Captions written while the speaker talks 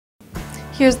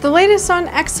Here's the latest on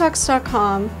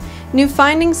xtalks.com. New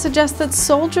findings suggest that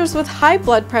soldiers with high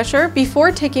blood pressure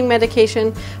before taking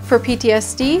medication for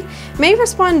PTSD may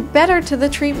respond better to the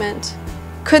treatment.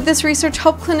 Could this research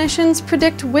help clinicians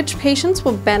predict which patients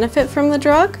will benefit from the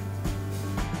drug?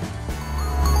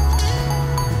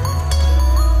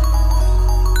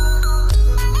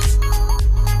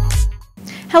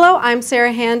 Hello, I'm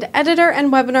Sarah Hand, editor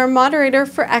and webinar moderator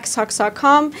for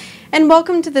xtalks.com, and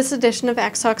welcome to this edition of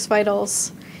Xtalks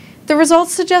Vitals. The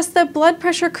results suggest that blood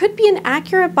pressure could be an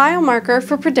accurate biomarker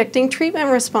for predicting treatment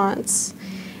response.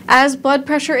 As blood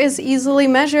pressure is easily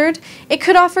measured, it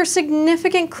could offer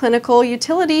significant clinical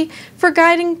utility for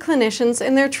guiding clinicians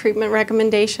in their treatment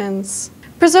recommendations.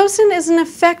 Prazosin is an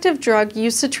effective drug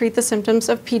used to treat the symptoms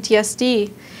of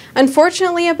PTSD.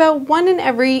 Unfortunately, about 1 in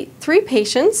every 3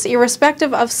 patients,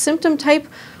 irrespective of symptom type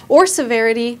or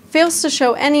severity, fails to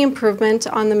show any improvement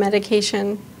on the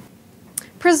medication.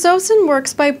 Prazosin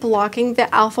works by blocking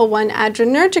the alpha-1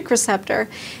 adrenergic receptor,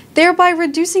 thereby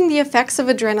reducing the effects of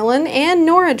adrenaline and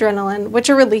noradrenaline, which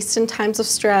are released in times of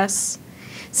stress.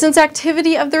 Since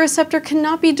activity of the receptor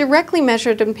cannot be directly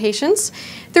measured in patients,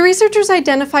 the researchers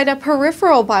identified a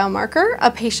peripheral biomarker,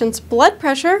 a patient's blood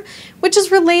pressure, which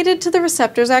is related to the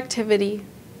receptor's activity.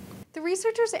 The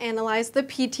researchers analyzed the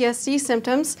PTSD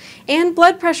symptoms and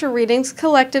blood pressure readings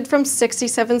collected from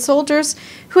 67 soldiers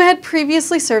who had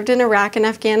previously served in Iraq and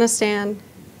Afghanistan.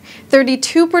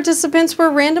 32 participants were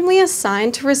randomly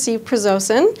assigned to receive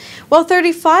prazosin, while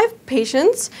 35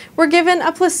 patients were given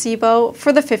a placebo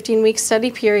for the 15-week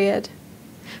study period.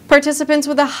 Participants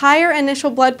with a higher initial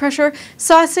blood pressure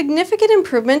saw a significant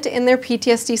improvement in their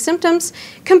PTSD symptoms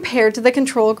compared to the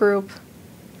control group.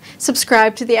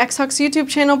 Subscribe to the Xtalks YouTube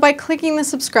channel by clicking the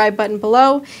subscribe button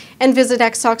below, and visit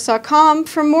xtalks.com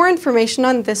for more information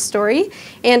on this story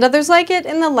and others like it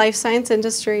in the life science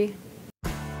industry.